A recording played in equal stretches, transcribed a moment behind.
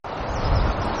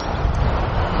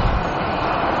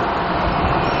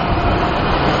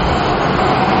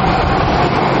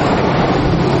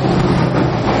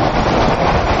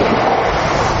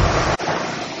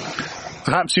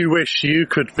Perhaps you wish you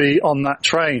could be on that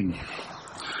train.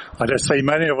 I dare say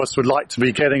many of us would like to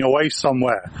be getting away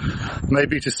somewhere,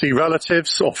 maybe to see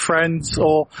relatives or friends,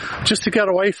 or just to get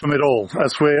away from it all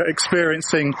as we're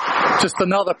experiencing just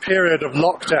another period of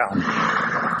lockdown.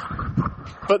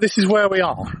 But this is where we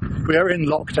are. We are in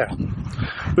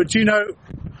lockdown. But do you know,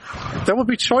 there will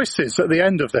be choices at the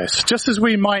end of this. Just as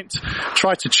we might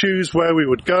try to choose where we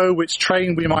would go, which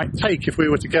train we might take if we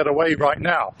were to get away right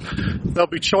now, there'll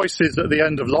be choices at the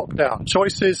end of lockdown.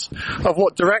 Choices of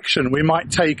what direction we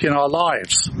might take in our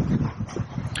lives.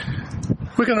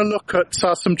 We're going to look at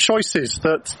some choices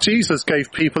that Jesus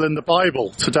gave people in the Bible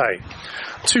today.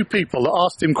 2 people that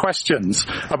asked him questions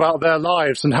about their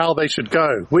lives and how they should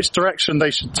go, which direction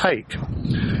they should take.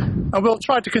 And we'll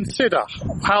try to consider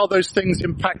how those things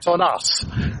impact on us,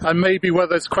 and maybe whether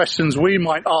there's questions we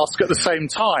might ask at the same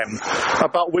time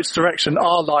about which direction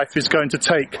our life is going to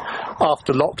take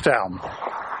after lockdown.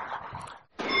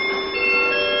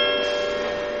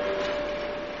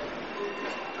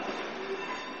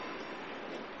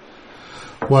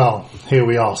 Well, here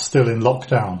we are, still in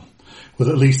lockdown, with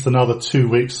at least another 2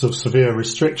 weeks of severe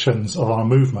restrictions of our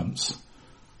movements.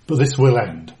 But this will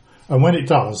end. And when it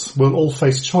does, we'll all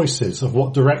face choices of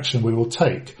what direction we will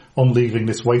take on leaving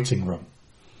this waiting room.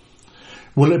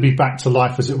 Will it be back to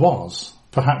life as it was?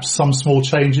 Perhaps some small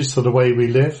changes to the way we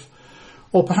live?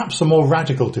 Or perhaps a more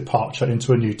radical departure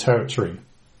into a new territory?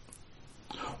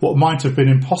 What might have been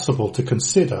impossible to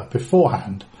consider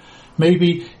beforehand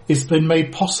maybe has been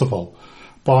made possible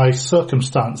by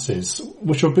circumstances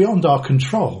which are beyond our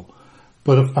control,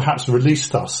 but have perhaps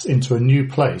released us into a new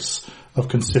place of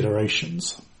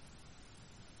considerations.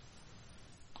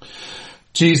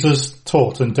 Jesus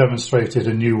taught and demonstrated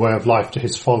a new way of life to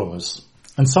his followers,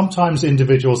 and sometimes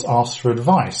individuals asked for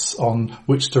advice on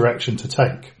which direction to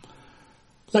take.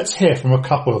 Let's hear from a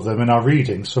couple of them in our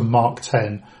readings from Mark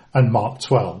 10 and Mark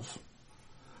 12.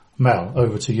 Mel,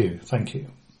 over to you. Thank you.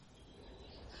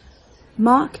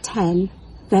 Mark 10,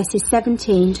 verses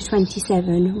 17 to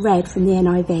 27, read from the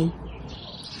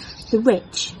NIV. The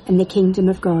rich and the kingdom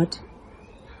of God.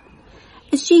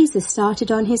 As Jesus started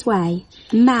on his way,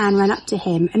 a man ran up to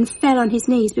him and fell on his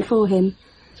knees before him.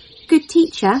 Good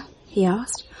teacher, he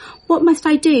asked, what must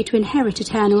I do to inherit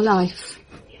eternal life?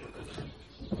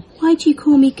 Why do you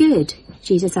call me good?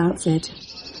 Jesus answered.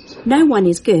 No one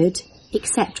is good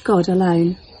except God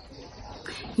alone.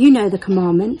 You know the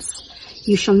commandments.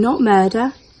 You shall not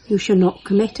murder. You shall not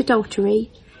commit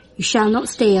adultery. You shall not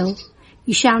steal.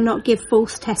 You shall not give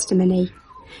false testimony.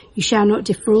 You shall not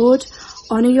defraud.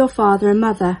 Honour your father and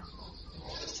mother.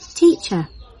 Teacher,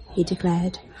 he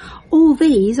declared, all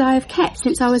these I have kept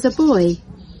since I was a boy.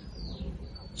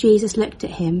 Jesus looked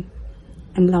at him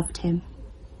and loved him.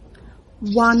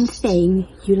 One thing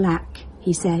you lack,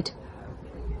 he said.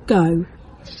 Go,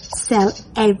 sell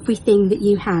everything that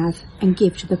you have and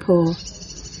give to the poor,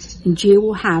 and you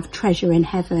will have treasure in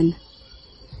heaven.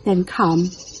 Then come,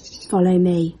 follow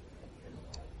me.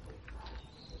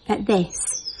 At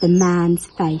this, the man's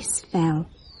face fell.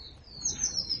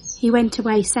 He went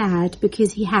away sad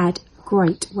because he had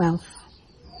great wealth.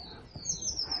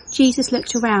 Jesus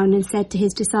looked around and said to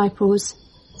his disciples,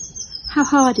 how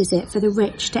hard is it for the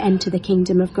rich to enter the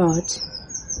kingdom of God?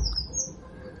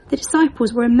 The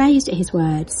disciples were amazed at his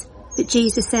words, but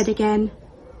Jesus said again,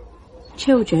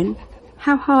 children,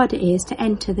 how hard it is to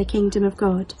enter the kingdom of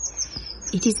God.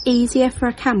 It is easier for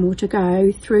a camel to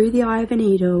go through the eye of a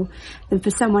needle than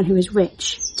for someone who is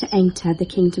rich to enter the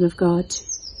kingdom of God.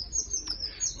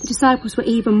 The disciples were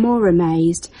even more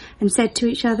amazed and said to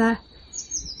each other,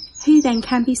 who then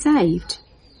can be saved?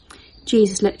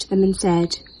 Jesus looked at them and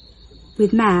said,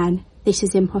 with man this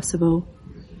is impossible,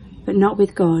 but not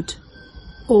with God.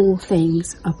 All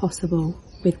things are possible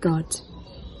with God.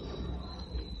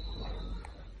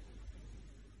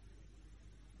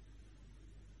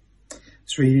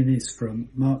 This reading is from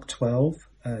Mark 12,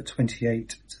 28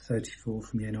 to 34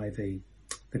 from the NIV.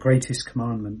 The greatest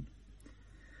commandment.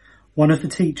 One of the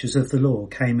teachers of the law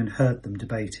came and heard them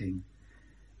debating.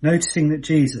 Noticing that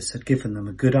Jesus had given them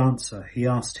a good answer, he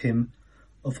asked him,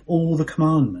 of all the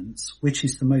commandments, which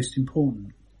is the most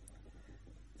important?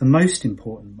 The most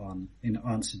important one,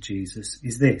 answered Jesus,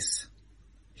 is this.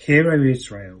 Hear, O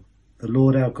Israel, the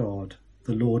Lord our God,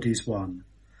 the Lord is one.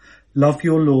 Love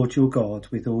your Lord your God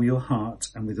with all your heart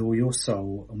and with all your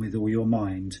soul and with all your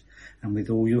mind and with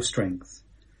all your strength.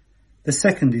 The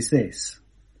second is this,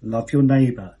 love your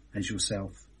neighbour as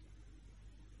yourself.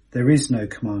 There is no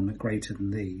commandment greater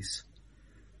than these.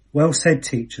 Well said,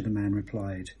 teacher, the man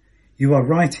replied. You are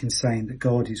right in saying that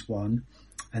God is one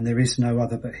and there is no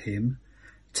other but him.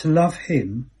 To love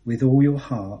him with all your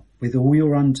heart, with all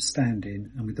your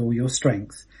understanding and with all your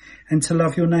strength, and to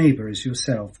love your neighbour as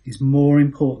yourself is more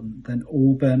important than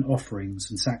all burnt offerings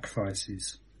and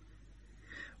sacrifices.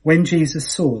 When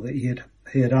Jesus saw that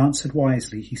he had answered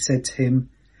wisely, he said to him,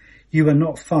 "You are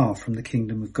not far from the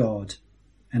kingdom of God."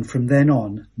 And from then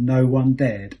on, no one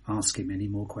dared ask him any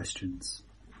more questions.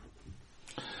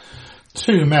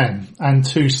 Two men and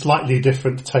two slightly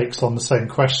different takes on the same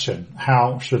question.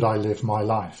 How should I live my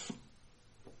life?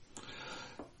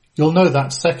 You'll know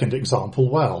that second example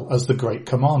well as the Great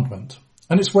Commandment.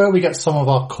 And it's where we get some of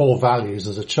our core values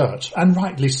as a church, and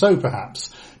rightly so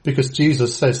perhaps, because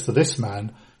Jesus says to this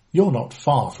man, "You're not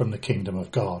far from the kingdom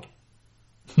of God."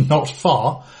 Not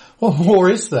far? What more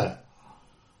is there?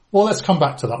 Well, let's come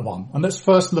back to that one, and let's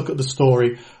first look at the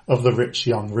story of the rich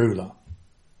young ruler.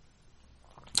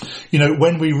 You know,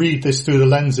 when we read this through the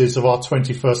lenses of our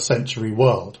 21st century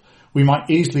world, we might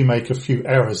easily make a few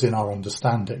errors in our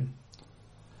understanding.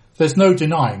 There's no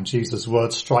denying Jesus'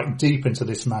 words strike deep into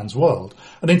this man's world,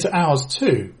 and into ours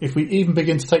too, if we even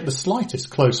begin to take the slightest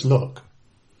close look.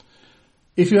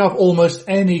 If you have almost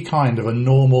any kind of a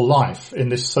normal life in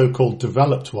this so-called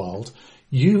developed world,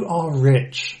 you are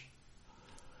rich.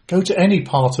 Go to any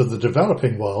part of the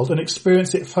developing world and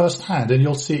experience it firsthand, and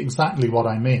you'll see exactly what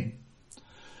I mean.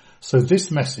 So this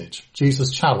message,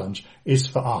 Jesus' challenge, is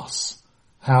for us.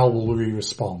 How will we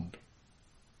respond?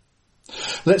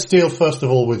 Let's deal first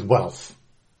of all with wealth.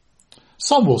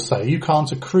 Some will say you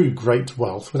can't accrue great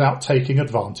wealth without taking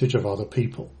advantage of other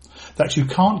people, that you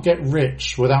can't get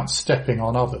rich without stepping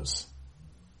on others.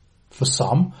 For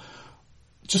some,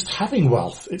 just having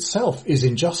wealth itself is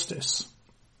injustice.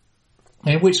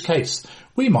 In which case,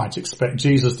 we might expect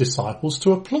Jesus' disciples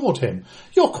to applaud him.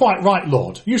 "You're quite right,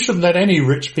 Lord. You shouldn't let any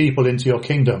rich people into your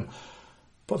kingdom."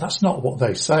 But that's not what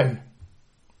they say.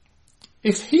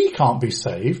 If he can't be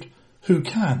saved, who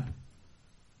can?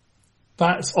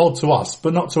 That's odd to us,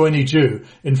 but not to any Jew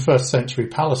in first century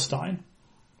Palestine.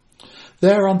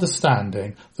 Their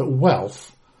understanding that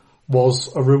wealth was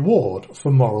a reward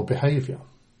for moral behaviour.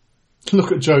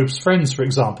 Look at Job's friends, for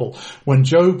example. When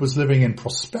Job was living in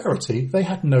prosperity, they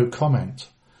had no comment.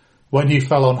 When he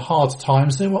fell on hard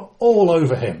times, they were all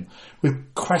over him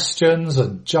with questions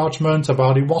and judgment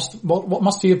about what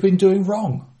must he have been doing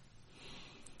wrong.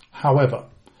 However,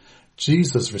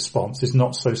 Jesus' response is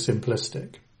not so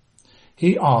simplistic.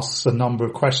 He asks a number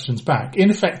of questions back. In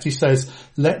effect, he says,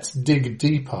 let's dig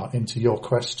deeper into your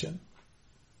question.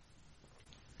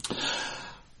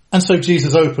 And so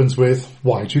Jesus opens with,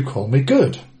 "Why do you call me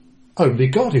good? Only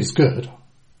God is good."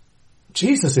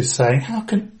 Jesus is saying, how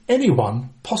can anyone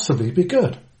possibly be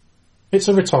good? It's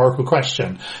a rhetorical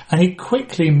question, and he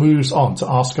quickly moves on to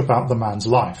ask about the man's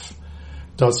life.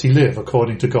 Does he live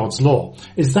according to God's law?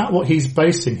 Is that what he's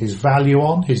basing his value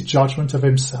on, his judgment of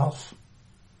himself?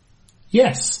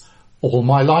 "Yes, all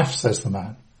my life," says the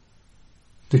man.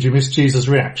 Did you miss Jesus'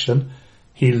 reaction?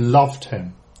 He loved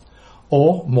him.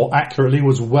 Or, more accurately,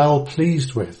 was well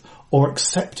pleased with or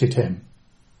accepted him.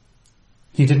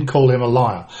 He didn't call him a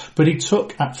liar, but he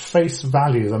took at face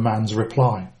value the man's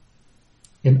reply.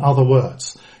 In other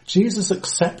words, Jesus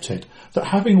accepted that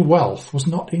having wealth was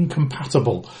not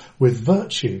incompatible with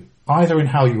virtue, either in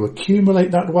how you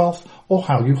accumulate that wealth or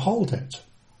how you hold it.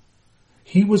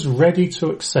 He was ready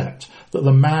to accept that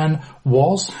the man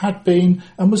had been,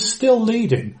 and was still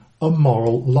leading a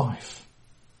moral life.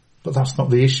 But that's not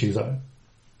the issue, though.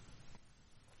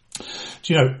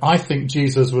 Do you know, I think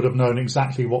Jesus would have known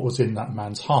exactly what was in that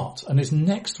man's heart, and his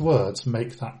next words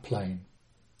make that plain.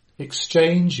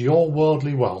 "Exchange your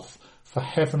worldly wealth for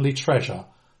heavenly treasure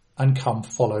and come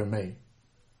follow me."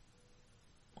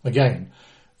 Again,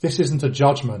 this isn't a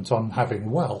judgment on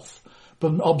having wealth,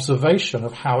 but an observation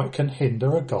of how it can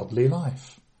hinder a godly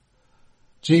life.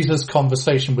 Jesus'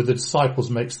 conversation with the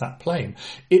disciples makes that plain.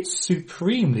 It's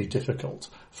supremely difficult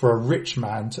for a rich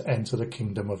man to enter the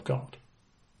kingdom of God.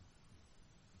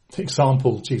 The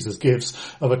example Jesus gives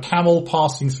of a camel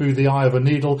passing through the eye of a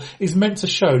needle is meant to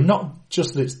show not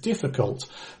just that it's difficult,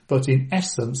 but in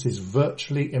essence is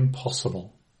virtually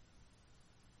impossible.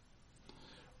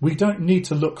 We don't need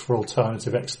to look for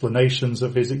alternative explanations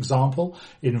of his example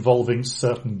involving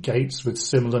certain gates with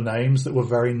similar names that were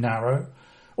very narrow,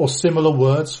 or similar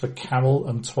words for camel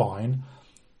and twine.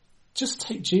 Just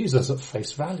take Jesus at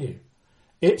face value.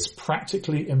 It's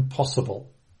practically impossible.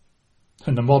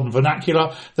 In the modern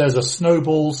vernacular, there's a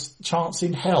snowball's chance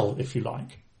in hell, if you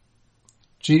like.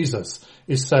 Jesus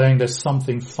is saying there's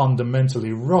something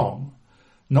fundamentally wrong,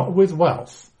 not with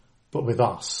wealth, but with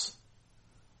us.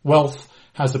 Wealth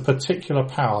has a particular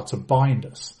power to bind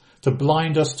us, to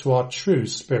blind us to our true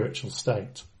spiritual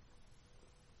state.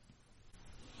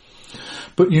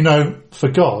 But you know, for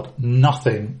God,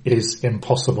 nothing is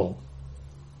impossible.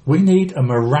 We need a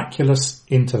miraculous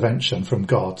intervention from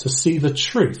God to see the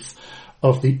truth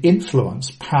of the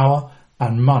influence power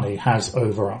and money has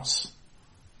over us.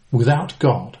 Without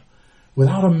God,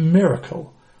 without a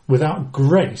miracle, without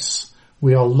grace,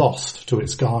 we are lost to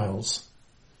its guiles.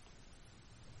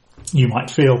 You might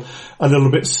feel a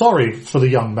little bit sorry for the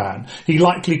young man. He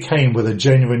likely came with a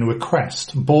genuine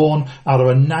request, born out of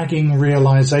a nagging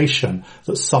realization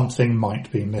that something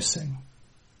might be missing.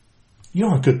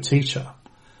 You're a good teacher.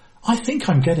 I think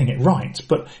I'm getting it right,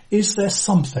 but is there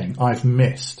something I've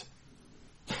missed?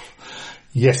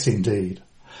 Yes, indeed.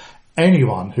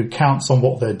 Anyone who counts on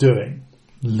what they're doing,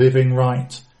 living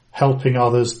right, helping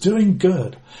others, doing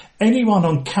good, anyone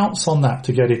who counts on that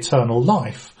to get eternal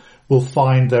life will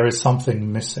find there is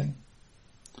something missing.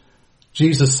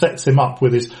 Jesus sets him up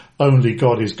with his only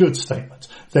God is good statement,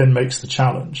 then makes the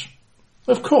challenge.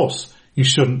 Of course, you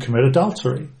shouldn't commit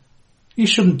adultery. You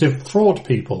shouldn't defraud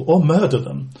people or murder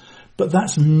them, but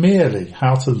that's merely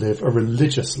how to live a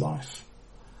religious life.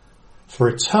 For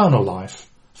eternal life,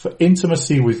 for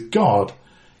intimacy with God,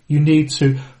 you need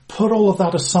to put all of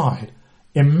that aside.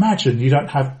 Imagine you don't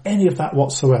have any of that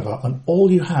whatsoever and all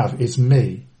you have is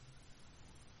me.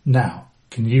 Now,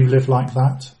 can you live like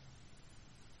that?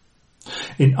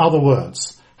 In other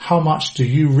words, how much do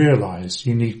you realize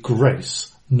you need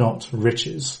grace, not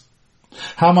riches?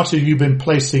 How much have you been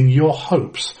placing your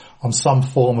hopes on some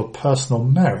form of personal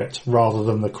merit rather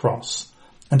than the cross?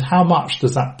 And how much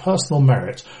does that personal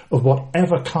merit of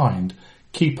whatever kind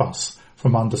keep us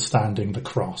from understanding the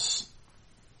cross?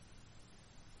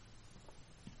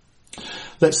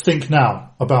 Let's think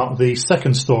now about the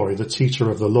second story, the teacher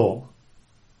of the law.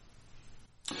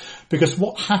 Because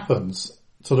what happens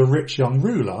to the rich young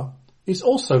ruler is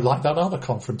also like that other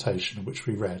confrontation which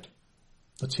we read,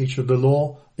 the teacher of the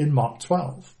law in Mark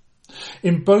 12.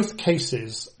 In both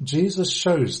cases, Jesus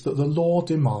shows that the law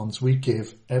demands we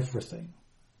give everything.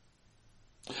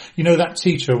 You know, that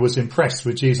teacher was impressed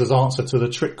with Jesus' answer to the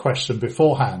trick question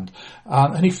beforehand,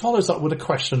 and he follows up with a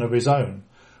question of his own.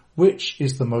 Which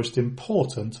is the most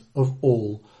important of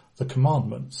all the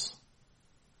commandments?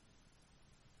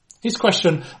 His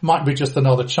question might be just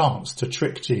another chance to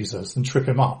trick Jesus and trip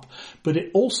him up, but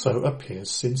it also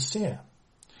appears sincere.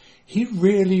 He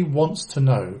really wants to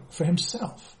know for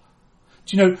himself.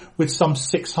 Do you know, with some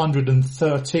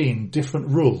 613 different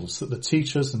rules that the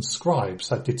teachers and scribes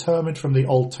had determined from the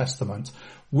Old Testament,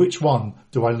 which one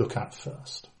do I look at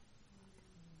first?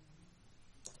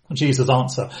 Jesus'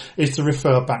 answer is to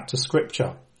refer back to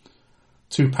Scripture.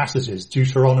 Two passages,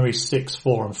 Deuteronomy 6,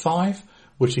 4 and 5,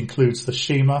 which includes the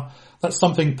Shema. That's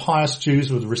something pious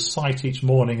Jews would recite each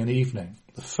morning and evening,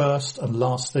 the first and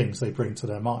last things they bring to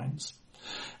their minds.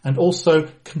 And also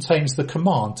contains the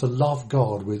command to love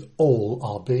God with all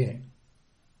our being.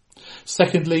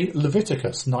 Secondly,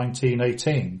 Leviticus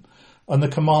 19:18, and the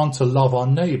command to love our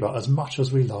neighbour as much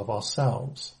as we love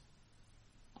ourselves.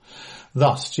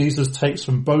 Thus, Jesus takes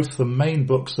from both the main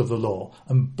books of the law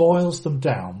and boils them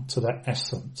down to their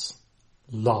essence.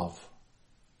 Love.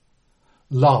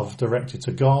 Love directed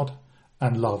to God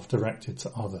and love directed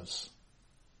to others.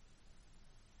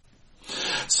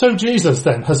 So Jesus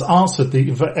then has answered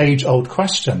the age-old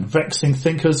question, vexing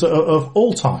thinkers of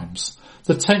all times,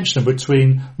 the tension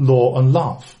between law and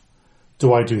love.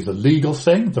 Do I do the legal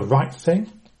thing, the right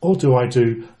thing, or do I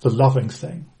do the loving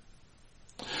thing?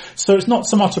 So it's not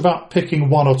so much about picking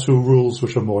one or two rules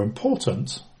which are more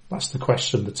important. That's the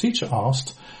question the teacher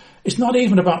asked. It's not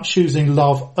even about choosing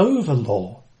love over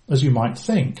law, as you might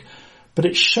think, but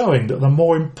it's showing that the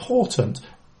more important,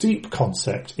 deep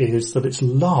concept is that it's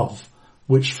love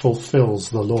which fulfills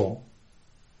the law.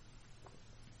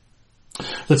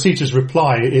 The teacher's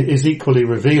reply is equally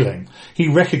revealing. He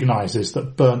recognizes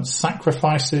that burnt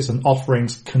sacrifices and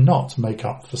offerings cannot make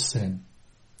up for sin.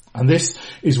 And this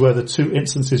is where the two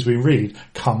instances we read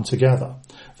come together.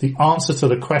 The answer to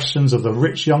the questions of the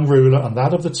rich young ruler and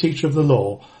that of the teacher of the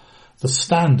law, the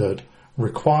standard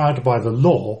required by the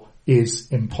law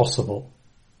is impossible.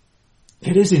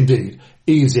 It is indeed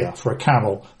easier for a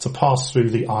camel to pass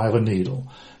through the eye of a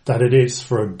needle than it is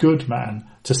for a good man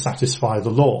to satisfy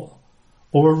the law,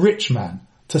 or a rich man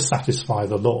to satisfy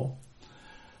the law.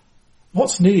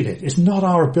 What's needed is not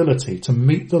our ability to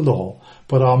meet the law,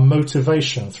 but our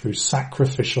motivation through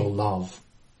sacrificial love.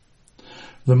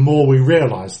 The more we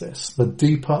realize this, the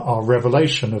deeper our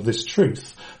revelation of this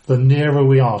truth, the nearer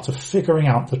we are to figuring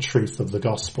out the truth of the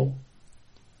gospel.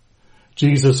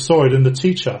 Jesus saw it in the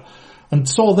teacher and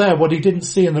saw there what he didn't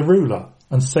see in the ruler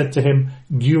and said to him,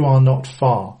 "You are not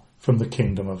far from the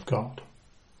kingdom of God."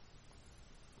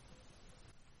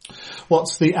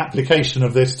 What's the application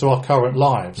of this to our current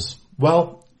lives?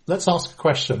 Well, let's ask a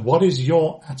question. What is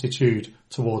your attitude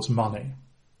towards money?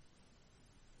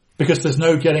 Because there's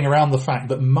no getting around the fact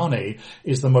that money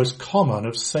is the most common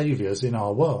of saviours in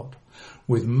our world.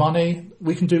 With money,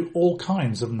 we can do all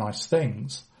kinds of nice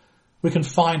things. We can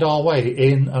find our way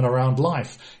in and around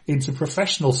life, into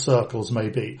professional circles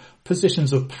maybe,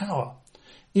 positions of power,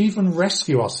 even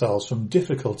rescue ourselves from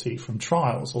difficulty, from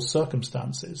trials or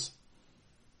circumstances.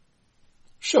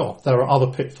 Sure, there are other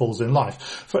pitfalls in life.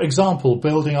 For example,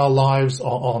 building our lives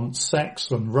on sex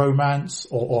and romance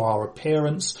or our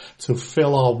appearance to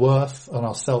fill our worth and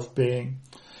our self-being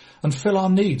and fill our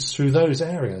needs through those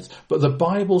areas. But the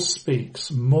Bible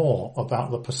speaks more about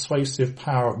the persuasive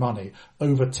power of money,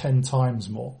 over 10 times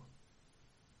more.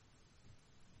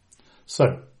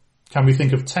 So, can we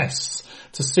think of tests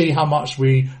to see how much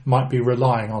we might be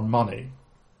relying on money?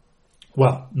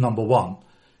 Well, number one,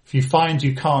 if you find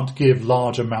you can't give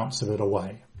large amounts of it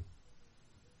away.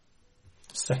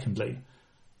 Secondly,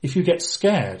 if you get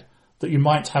scared that you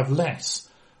might have less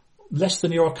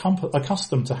than you're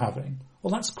accustomed to having,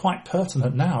 well, that's quite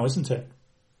pertinent now, isn't it?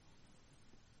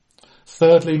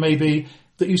 Thirdly, maybe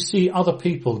that you see other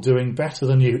people doing better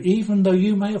than you, even though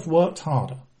you may have worked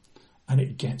harder, and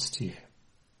it gets to you.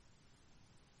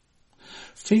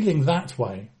 Feeling that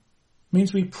way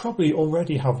means we probably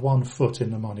already have one foot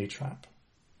in the money trap.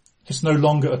 It's no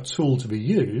longer a tool to be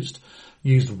used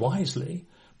wisely,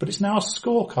 but it's now a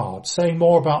scorecard saying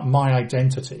more about my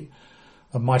identity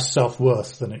and my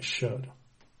self-worth than it should.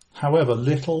 However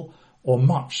little or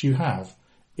much you have,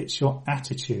 it's your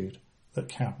attitude that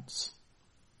counts.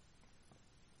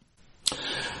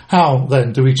 How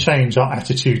then do we change our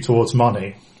attitude towards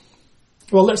money?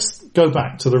 Well, let's go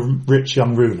back to the rich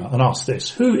young ruler and ask this.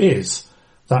 Who is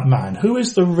that man? Who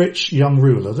is the rich young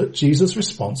ruler that Jesus'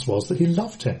 response was that he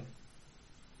loved him?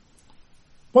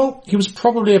 Well, he was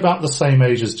probably about the same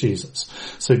age as Jesus,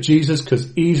 so Jesus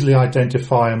could easily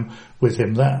identify with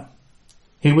him there.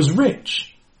 He was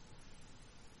rich,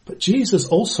 but Jesus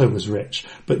also was rich.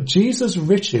 But Jesus'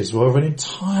 riches were of an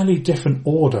entirely different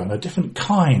order and a different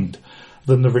kind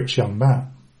than the rich young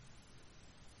man.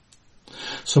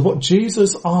 So what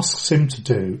Jesus asks him to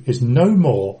do is no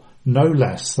more, no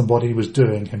less than what he was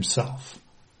doing himself,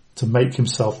 to make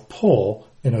himself poor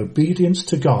in obedience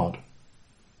to God.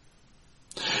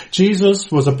 Jesus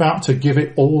was about to give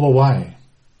it all away.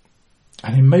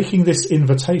 And in making this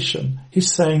invitation,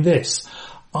 he's saying this: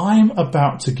 I'm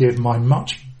about to give my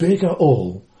much bigger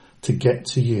all to get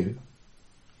to you.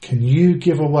 Can you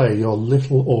give away your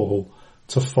little all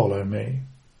to follow me?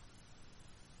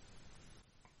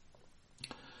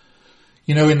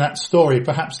 You know, in that story,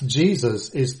 perhaps Jesus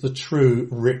is the true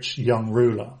rich young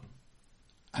ruler.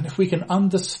 And if we can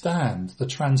understand the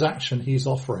transaction he's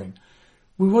offering,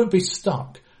 we won't be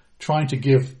stuck trying to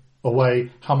give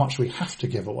away how much we have to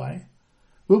give away.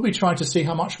 We'll be trying to see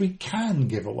how much we can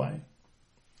give away.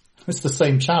 It's the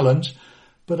same challenge,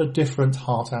 but a different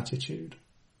heart attitude.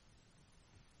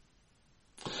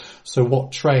 So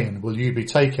what train will you be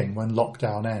taking when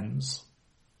lockdown ends?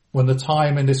 When the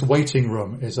time in this waiting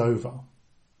room is over?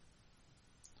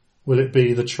 Will it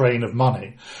be the train of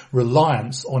money,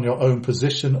 reliance on your own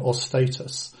position or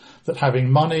status, that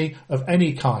having money of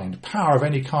any kind, power of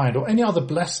any kind, or any other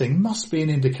blessing must be an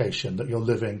indication that you're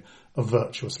living a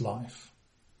virtuous life?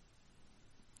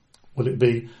 Will it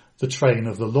be the train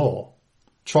of the law,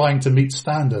 trying to meet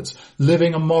standards,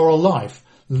 living a moral life,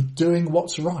 doing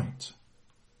what's right?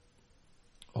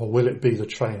 Or will it be the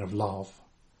train of love,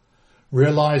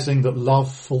 realizing that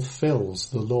love fulfills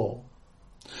the law,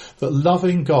 that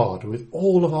loving God with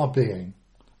all of our being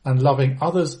and loving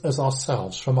others as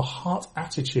ourselves from a heart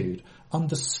attitude,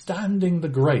 understanding the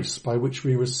grace by which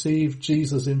we receive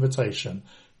Jesus' invitation,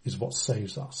 is what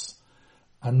saves us,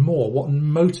 and more, what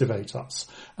motivates us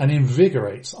and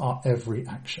invigorates our every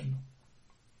action.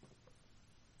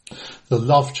 The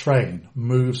love train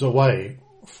moves away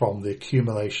from the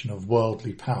accumulation of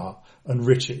worldly power and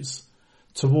riches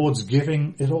towards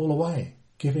giving it all away,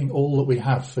 giving all that we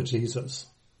have for Jesus.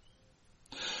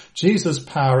 Jesus'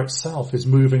 power itself is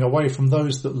moving away from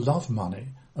those that love money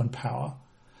and power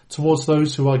towards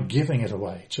those who are giving it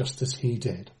away, just as he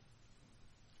did.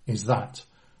 Is that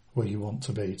where you want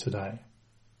to be today?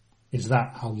 Is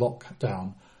that how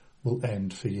lockdown will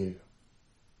end for you?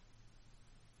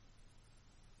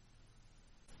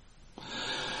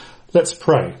 Let's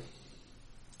pray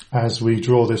as we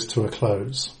draw this to a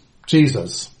close.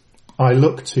 Jesus, I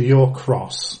look to your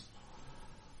cross,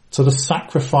 to the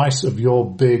sacrifice of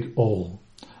your big all,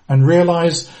 and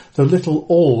realize the little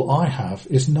all I have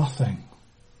is nothing.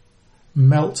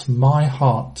 Melt my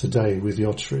heart today with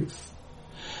your truth.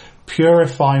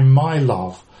 Purify my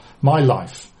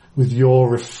life with your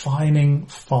refining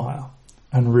fire,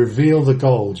 and reveal the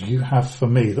gold you have for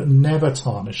me that never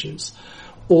tarnishes,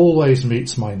 always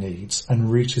meets my needs, and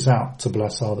reaches out to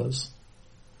bless others.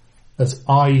 As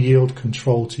I yield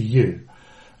control to you,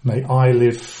 may I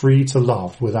live free to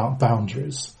love without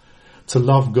boundaries, to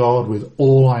love God with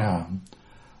all I am,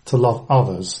 to love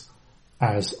others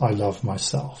as I love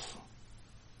myself.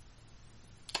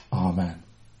 Amen.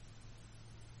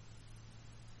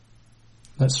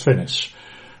 Let's finish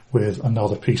with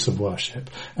another piece of worship.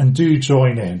 And do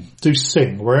join in. Do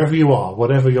sing wherever you are,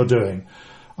 whatever you're doing.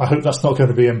 I hope that's not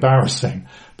going to be embarrassing,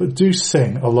 but do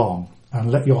sing along and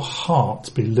let your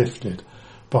heart be lifted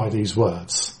by these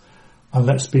words. And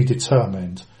let's be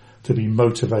determined to be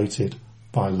motivated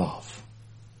by love.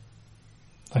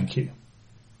 Thank you.